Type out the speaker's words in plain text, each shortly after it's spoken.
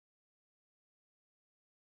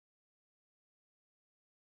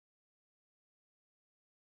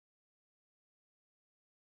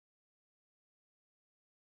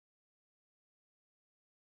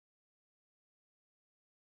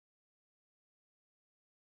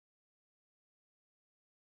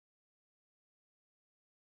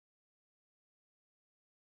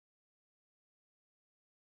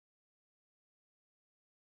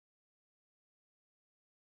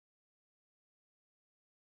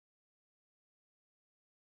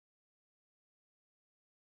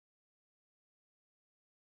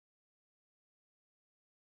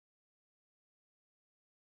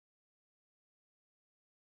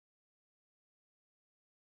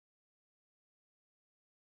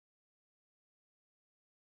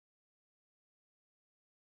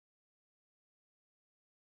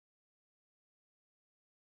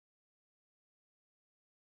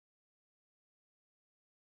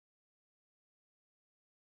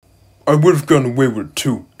I would have gotten away with it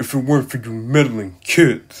too if it weren't for you meddling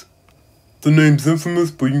kids. The name's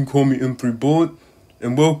infamous, but you can call me M3 Bullet,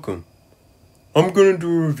 and welcome. I'm gonna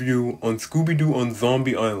do a review on Scooby Doo on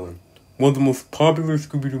Zombie Island, one of the most popular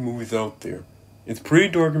Scooby Doo movies out there. It's pretty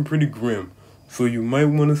dark and pretty grim, so you might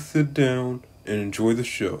want to sit down and enjoy the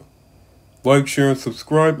show. Like, share, and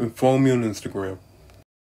subscribe, and follow me on Instagram.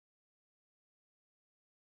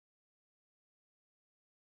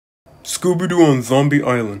 Scooby Doo on Zombie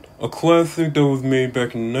Island, a classic that was made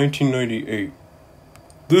back in 1998.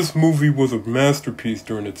 This movie was a masterpiece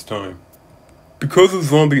during its time. Because of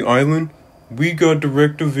Zombie Island, we got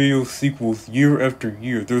direct-to-video sequels year after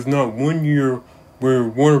year. There's not one year where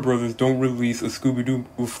Warner Brothers don't release a Scooby Doo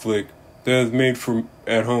flick that is made for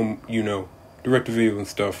at home, direct-to-video and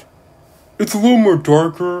stuff. It's a little more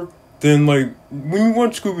darker than, when you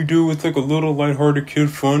watch Scooby Doo, it's like a little lighthearted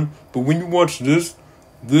kid fun, but when you watch this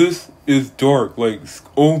is dark, like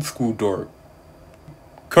old school dark.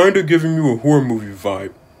 Kinda giving you a horror movie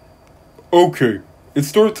vibe. Okay, it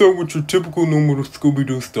starts out with your typical normal Scooby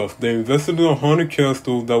Doo stuff. They invested in a haunted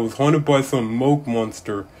castle that was haunted by some moke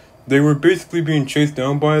monster. They were basically being chased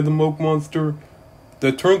down by the moke monster.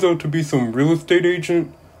 That turns out to be some real estate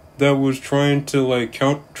agent that was trying to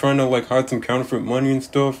hide some counterfeit money and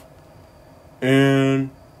stuff.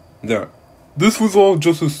 And that. This was all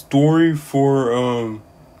just a story for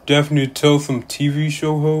Daphne to tell some TV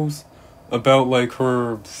show hosts about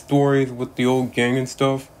her stories with the old gang and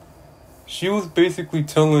stuff. She was basically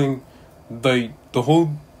telling the whole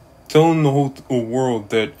world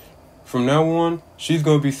that from now on she's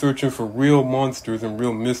gonna be searching for real monsters and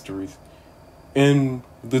real mysteries. And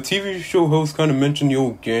the TV show host kind of mentioned the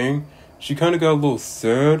old gang. She kind of got a little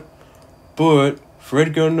sad, but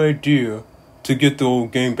Fred got an idea to get the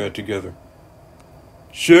old gang back together.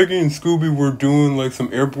 Shaggy and Scooby were doing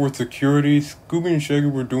some airport security. Scooby and Shaggy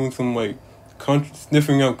were doing some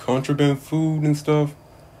sniffing out contraband food and stuff.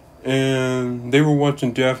 And they were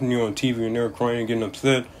watching Daphne on TV and they were crying and getting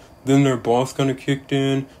upset. Then their boss kind of kicked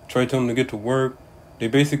in, tried to tell them to get to work. They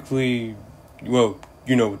basically,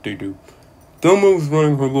 you know what they do. Thelma was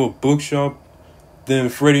running her little bookshop. Then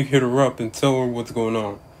Freddy hit her up and tell her what's going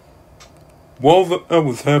on. While that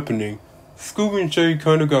was happening, Scooby and Shaggy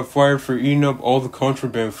kind of got fired for eating up all the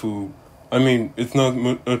contraband food. I mean, it's not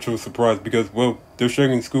much of a surprise because, they're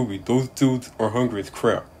Shaggy and Scooby. Those dudes are hungry as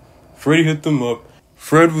crap. Freddy hit them up.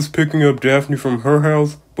 Fred was picking up Daphne from her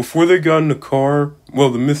house. Before they got in the car, the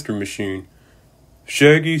mystery machine,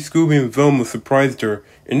 Shaggy, Scooby, and Velma surprised her,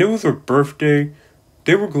 and it was her birthday.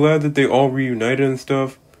 They were glad that they all reunited and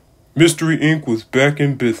stuff. Mystery Inc. was back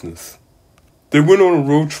in business. They went on a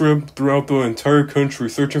road trip throughout the entire country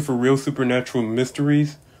searching for real supernatural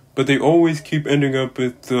mysteries, but they always keep ending up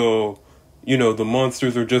with the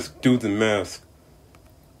monsters are just dudes in masks.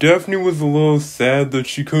 Daphne was a little sad that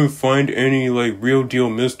she couldn't find any real deal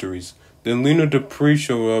mysteries. Then Lena Dupree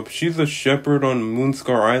showed up. She's a shepherd on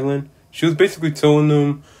Moonscar Island. She was basically telling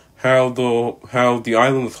them how the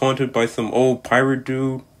island was haunted by some old pirate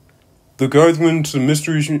dude. The guys went into the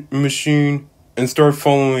mystery machine and started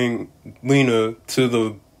following Lena to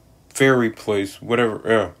the ferry place,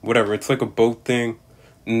 whatever. It's like a boat thing.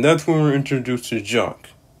 And that's when we're introduced to Jock.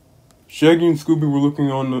 Shaggy and Scooby were looking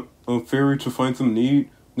on a ferry to find something to eat.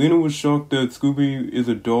 Lena was shocked that Scooby is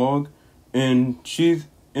a dog, and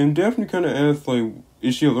Daphne kind of asked,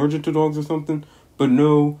 is she allergic to dogs or something? But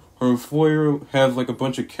no, her employer has a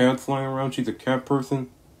bunch of cats lying around. She's a cat person.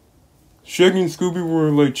 Shaggy and Scooby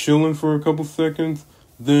were chilling for a couple seconds.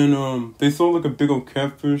 Then they saw a big old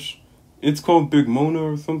catfish. It's called Big Mona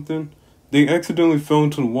or something. They accidentally fell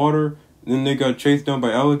into the water. Then they got chased down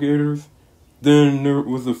by alligators. Then there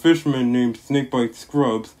was a fisherman named Snakebite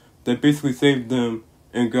Scrubs that basically saved them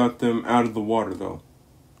and got them out of the water, though.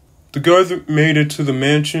 The guys made it to the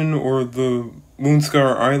mansion or the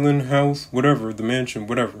Moonscar Island house, the mansion,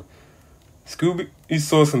 whatever. Scooby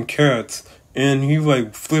saw some cats and he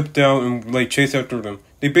flipped out and chased after them.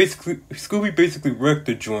 Scooby basically wrecked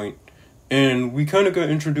the joint, and we kind of got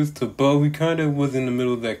introduced to Bug. He kind of was in the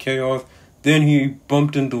middle of that chaos. Then he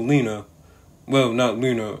bumped into Lena. Well, not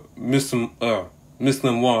Lena, Miss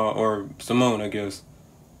Lemois, or Simone, I guess.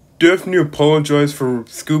 Daphne apologized for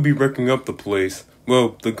Scooby wrecking up the place.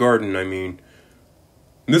 The garden, I mean.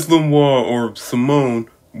 Miss Lemois, or Simone,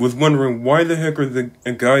 was wondering why the heck the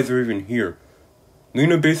guys are even here.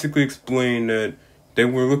 Lena basically explained that they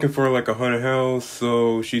were looking for a haunted house,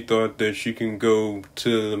 so she thought that she can go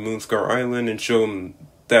to the Moonscar Island and show them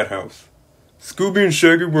that house. Scooby and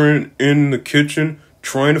Shaggy were in the kitchen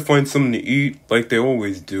trying to find something to eat like they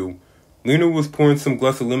always do. Lena was pouring some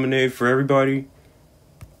glass of lemonade for everybody.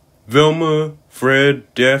 Velma,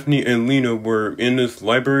 Fred, Daphne, and Lena were in this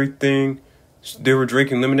library thing. They were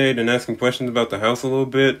drinking lemonade and asking questions about the house a little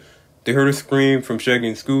bit. They heard a scream from Shaggy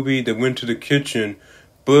and Scooby. They went to the kitchen,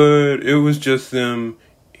 but it was just them,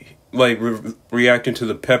 like, reacting to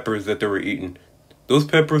the peppers that they were eating. Those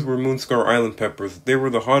peppers were Moonscar Island peppers. They were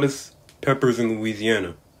the hottest peppers in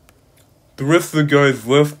Louisiana. The rest of the guys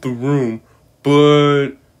left the room,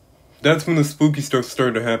 but that's when the spooky stuff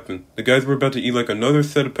started to happen. The guys were about to eat like another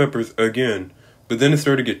set of peppers again, but then it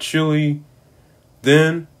started to get chilly.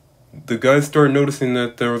 Then the guys started noticing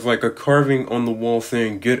that there was like a carving on the wall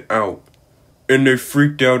saying, "Get out." And they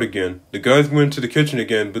freaked out again. The guys went to the kitchen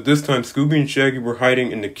again, but this time Scooby and Shaggy were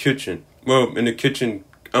hiding in the kitchen. Well, in the kitchen,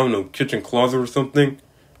 I don't know, kitchen closet or something.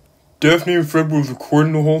 Daphne and Fred was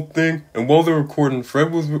recording the whole thing, and while they were recording,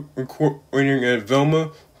 Fred was recording at Velma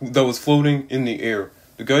that was floating in the air.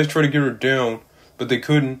 The guys tried to get her down, but they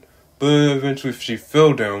couldn't, but eventually she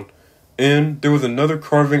fell down, and there was another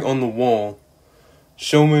carving on the wall,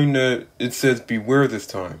 showing that it says "Beware" this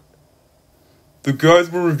time. The guys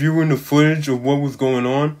were reviewing the footage of what was going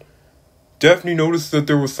on. Daphne noticed that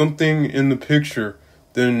there was something in the picture.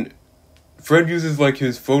 Then Fred uses like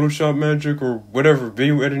his Photoshop magic or whatever,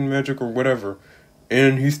 video editing magic or whatever.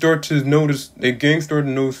 And he started to notice, the gang started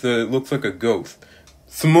to notice that it looks like a ghost.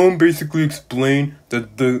 Simone basically explained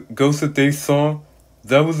that the ghost that they saw,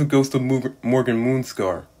 that was the ghost of Morgan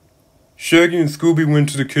Moonscar. Shaggy and Scooby went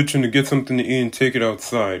to the kitchen to get something to eat and take it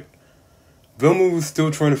outside. Velma was still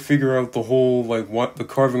trying to figure out the whole, like, what the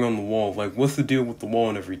carving on the wall, like, what's the deal with the wall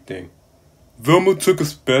and everything. Velma took a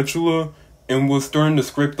spatula and was starting to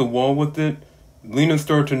scrape the wall with it. Lena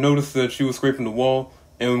started to notice that she was scraping the wall,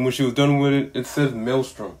 and when she was done with it, it says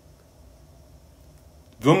Maelstrom.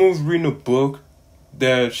 Velma was reading a book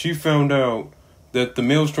that she found out that the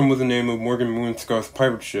Maelstrom was the name of Morgan Moonscar's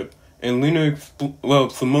pirate ship, and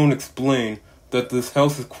Simone explained that this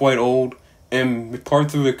house is quite old, and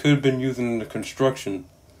parts of it could have been used in the construction,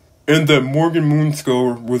 and that Morgan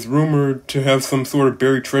Moonscar was rumored to have some sort of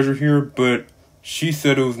buried treasure here, but she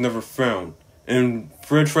said it was never found. And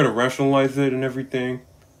Fred tried to rationalize it and everything.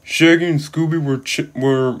 Shaggy and Scooby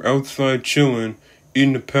were outside chilling,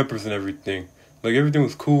 eating the peppers and everything. Like, everything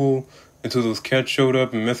was cool until those cats showed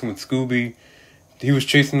up and messing with Scooby. He was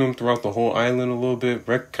chasing them throughout the whole island a little bit,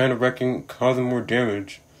 kind of wrecking, causing more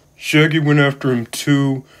damage. Shaggy went after him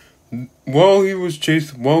too. While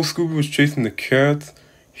Scooby was chasing the cats,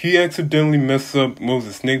 he accidentally messed up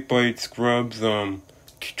the snakebite scrubs,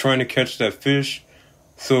 trying to catch that fish.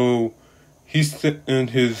 So he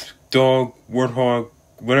sent his dog, warthog,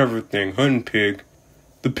 whatever thing, hunting pig.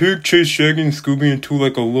 The pig chased Shaggy and Scooby into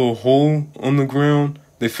like a little hole on the ground.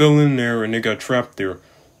 They fell in there and they got trapped there.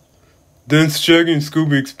 Then Shaggy and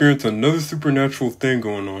Scooby experienced another supernatural thing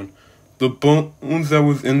going on. The bones that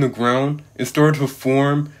was in the ground, it started to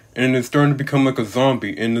form and it started to become like a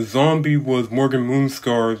zombie. And the zombie was Morgan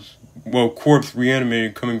Moonscar's, corpse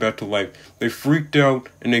reanimated, coming back to life. They freaked out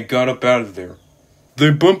and they got up out of there.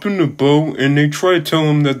 They bumped into Bo and they tried to tell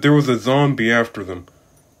him that there was a zombie after them.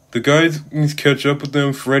 The guys catch up with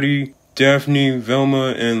them, Freddy, Daphne,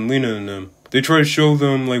 Velma, and Lena and them. They try to show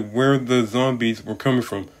them like where the zombies were coming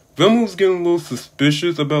from. Velma was getting a little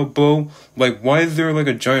suspicious about Bo. Like, why is there like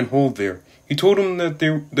a giant hole there? He told him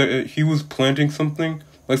that he was planting something,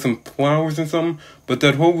 like some flowers and something, but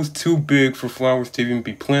that hole was too big for flowers to even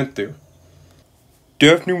be planted there.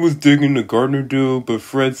 Daphne was digging the gardener do, but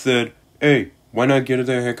Fred said, "Hey, why not get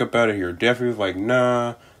the heck up out of here?" Daphne was like,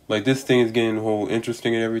 "Nah, like this thing is getting whole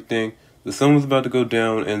interesting and everything." The sun was about to go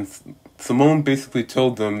down, and Simone basically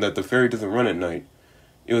told them that the ferry doesn't run at night.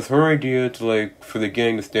 It was her idea for the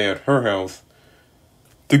gang to stay at her house.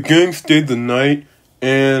 The gang stayed the night,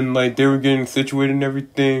 and they were getting situated and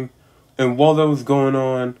everything. And while that was going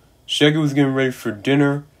on, Shaggy was getting ready for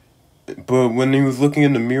dinner. But when he was looking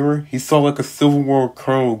in the mirror, he saw like a Civil War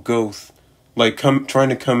colonel ghost, trying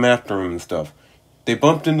to come after him and stuff. They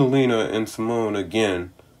bumped into Lena and Simone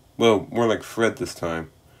again. Well, more like Fred this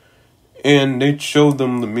time. And they showed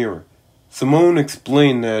them the mirror. Simone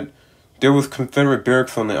explained that there was Confederate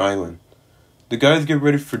barracks on the island. The guys get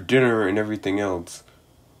ready for dinner and everything else.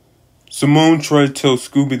 Simone tried to tell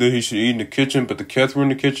Scooby that he should eat in the kitchen, but the cats were in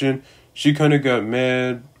the kitchen. She kind of got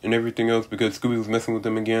mad and everything else because Scooby was messing with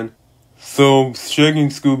them again. So Shaggy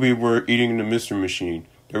and Scooby were eating in the Mystery Machine.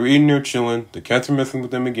 They were eating there chilling. The cats were messing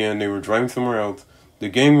with them again. They were driving somewhere else. The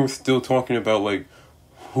gang was still talking about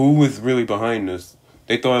who was really behind this.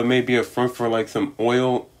 They thought it may be a front for some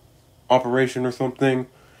oil operation or something.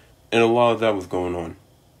 And a lot of that was going on.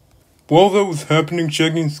 While that was happening,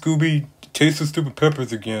 Shaggy and Scooby tasted stupid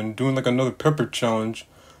peppers again, doing another pepper challenge.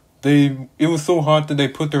 It was so hot that they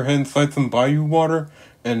put their head inside some bayou water,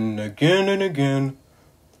 and again,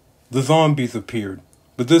 the zombies appeared.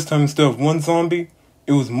 But this time, instead of one zombie,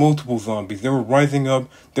 it was multiple zombies. They were rising up,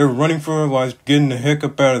 they were running for their lives, getting the heck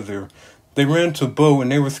up out of there. They ran to Bo,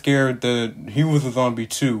 and they were scared that he was a zombie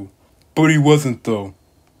too. But he wasn't, though.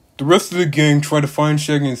 The rest of the gang tried to find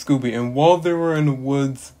Shaggy and Scooby, and while they were in the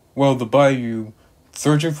woods, the bayou,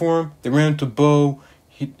 searching for him, they ran into Bo.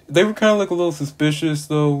 They were kind of like a little suspicious,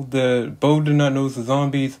 though, that Bo did not notice the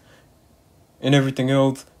zombies and everything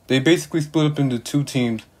else. They basically split up into two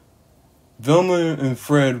teams. Velma and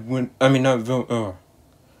Fred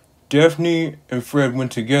Daphne and Fred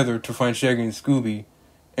went together to find Shaggy and Scooby,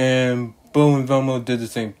 and Bo and Velma did the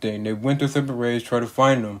same thing. They went their separate ways, tried to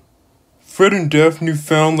find them. Fred and Daphne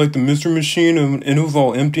found, the mystery machine, and it was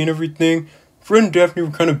all empty and everything. Fred and Daphne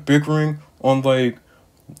were kind of bickering on,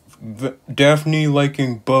 Daphne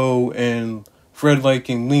liking Bo and Fred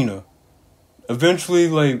liking Lena.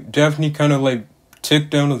 Eventually, Daphne kind of,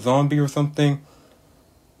 ticked down a zombie or something.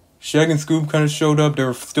 Shaggy and Scoob kind of showed up. They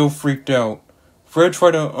were still freaked out. Fred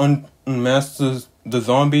tried to unmask the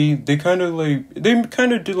zombie. They kind of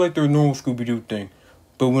did their normal Scooby Doo thing.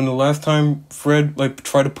 But when the last time Fred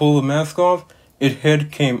tried to pull the mask off, its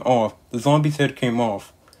head came off. The zombie's head came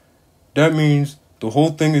off. That means the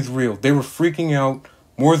whole thing is real. They were freaking out.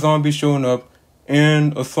 More zombies showing up,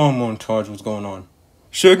 and a song montage was going on.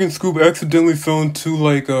 Shaggy and Scoob accidentally fell into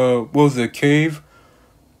a cave,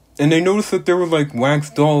 and they noticed that there were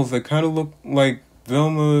wax dolls that kind of looked like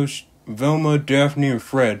Velma, Daphne, and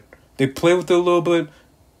Fred. They played with it a little bit,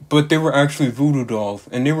 but they were actually voodoo dolls,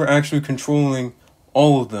 and they were actually controlling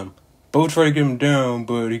all of them. Bo tried to get him down,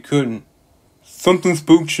 but he couldn't. Something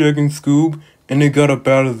spooked Shaggy and Scoob, and they got up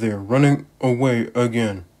out of there, running away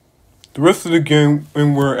again. The rest of the gang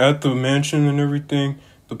were at the mansion and everything.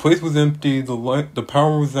 The place was empty, the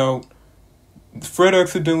power was out. Fred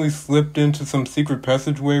accidentally slipped into some secret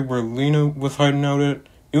passageway where Lena was hiding out at.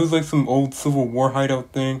 It was some old Civil War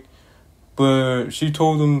hideout thing. But she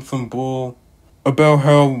told him some bull about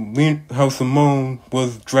how Simone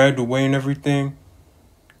was dragged away and everything.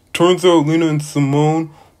 Turns out Lena and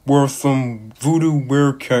Simone were some voodoo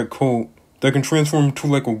werecat cult that can transform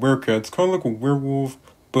into a werecat. It's kind of like a werewolf,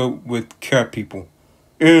 but with cat people.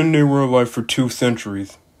 And they were alive for 2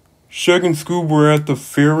 centuries. Shaggy and Scoob were at the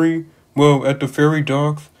ferry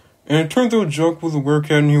docks, and it turns out Jacques was a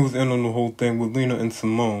werecat and he was in on the whole thing with Lena and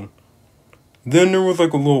Simone. Then there was a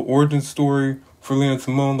little origin story for Lena and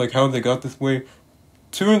Simone, how they got this way.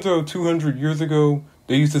 Turns out 200 years ago,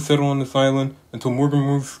 they used to settle on this island until Morgan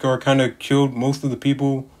Muskar kind of killed most of the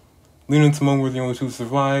people. Lena and Simone were the only 2 who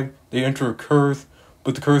survived. They enter a curse,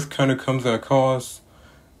 but the curse kind of comes at a cost.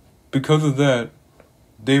 Because of that,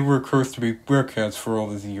 they were cursed to be werecats for all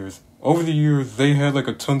these years. Over the years, they had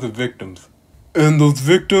a tons of victims. And those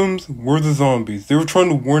victims were the zombies. They were trying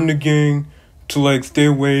to warn the gang to stay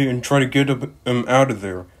away and try to get them out of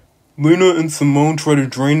there. Lena and Simone tried to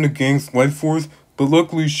drain the gang's life force, but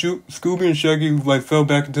luckily Scooby and Shaggy fell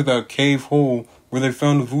back into that cave hole where they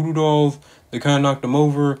found the voodoo dolls. They kind of knocked them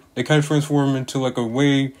over. They kind of transformed them into a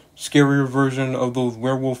way scarier version of those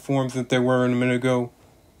werewolf forms that they were in a minute ago.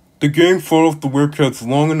 The gang fought off the werecats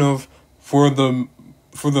long enough for the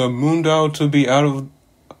moondial to be out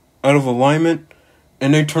of alignment,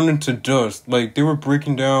 and they turned into dust. They were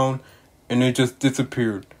breaking down, and they just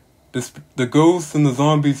disappeared. The ghosts and the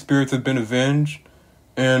zombie spirits had been avenged,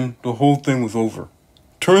 and the whole thing was over.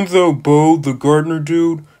 Turns out Bo, the gardener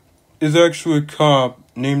dude, is actually a cop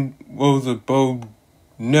named Bo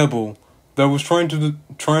Nebel that was trying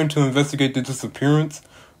to investigate the disappearance.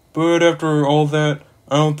 But after all that,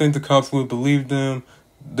 I don't think the cops would believe them.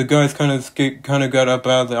 The guys kind of got up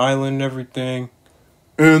out of the island and everything.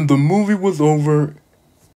 And the movie was over.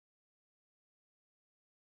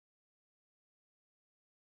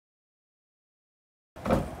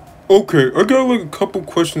 Okay, I got a couple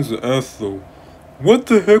questions to ask though. What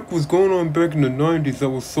the heck was going on back in the 90s that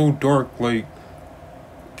was so dark?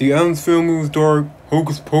 The Addams Family was dark,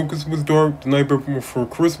 Hocus Pocus was dark, The Nightmare Before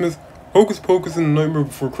Christmas. Hocus Pocus and The Nightmare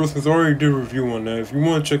Before Christmas, I already did a review on that. If you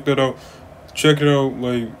want to check that out, check it out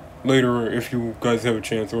later if you guys have a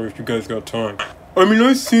chance or if you guys got time.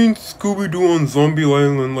 I've seen Scooby Doo on Zombie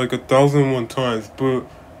Island 1,001 times, but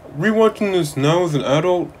rewatching this now as an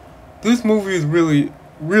adult, this movie is really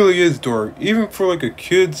is dark. Even for a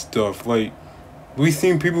kid's stuff. We've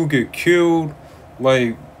seen people get killed.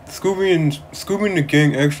 Scooby and the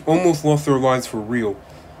gang actually almost lost their lives for real.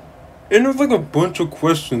 And there's a bunch of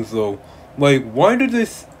questions though. Why did they...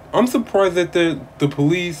 I'm surprised that the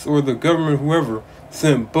police or the government, whoever,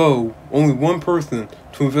 sent Bo, only one person,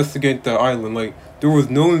 to investigate the island. there was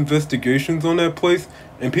no investigations on that place,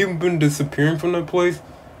 and people been disappearing from that place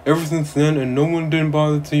ever since then, and no one didn't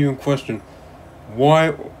bother to even question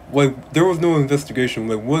why. Like, there was no investigation.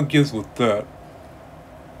 Like, what gives with that?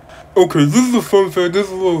 Okay, this is a fun fact. This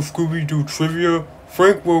is a little Scooby Doo trivia.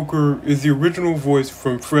 Frank Welker is the original voice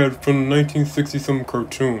from Fred from the 1960-something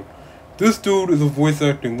cartoon. This dude is a voice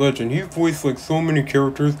acting legend. He voiced like so many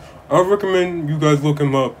characters. I recommend you guys look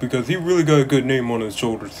him up because he really got a good name on his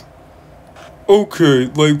shoulders. Okay,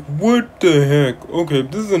 like what the heck? Okay,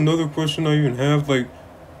 this is another question I even have. Like,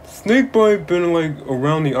 Snakebite been like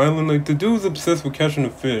around the island. Like, the dude's obsessed with catching a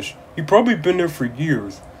fish. He probably been there for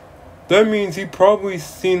years. That means he probably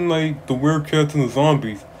seen like the werecats and the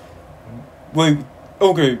zombies. Like,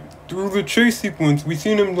 okay, through the chase sequence, we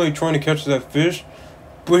seen him like trying to catch that fish,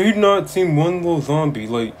 but he'd not seen one little zombie.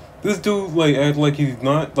 Like, this dude like act like he's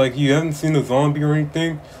not, like he hasn't seen a zombie or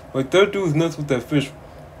anything. Like, that dude's nuts with that fish.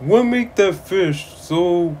 What make that fish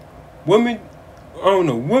so? What made? I don't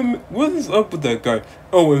know. What is up with that guy?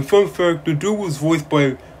 Oh, and fun fact, the dude was voiced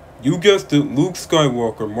by, you guessed it, Luke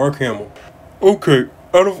Skywalker, Mark Hamill. Okay,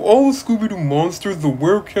 out of all the Scooby-Doo monsters, the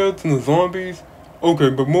werecats and the zombies,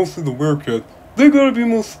 okay, but mostly the werecats, they gotta be the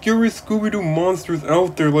most scary Scooby-Doo monsters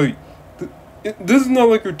out there. Like, this is not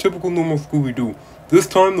like your typical normal Scooby-Doo. This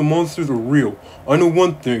time the monsters are real. I know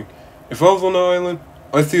one thing. If I was on the island,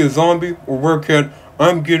 I see a zombie or werecat,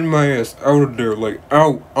 I'm getting my ass out of there. Like,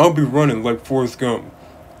 out. I'll be running like Forrest Gump.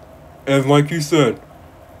 And like you said,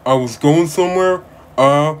 I was going somewhere,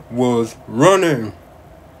 I was running.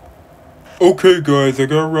 Okay guys, I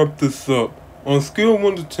gotta wrap this up. On a scale of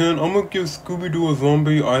 1 to 10, I'm gonna give Scooby-Doo a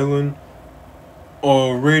Zombie Island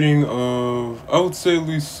a rating of, I would say at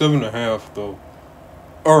least 7.5 though.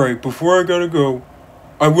 Alright, before I gotta go,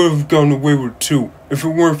 I would have gotten away with 2 if it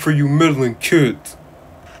weren't for you meddling kids.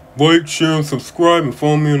 Like, share, and subscribe, and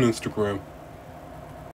follow me on Instagram.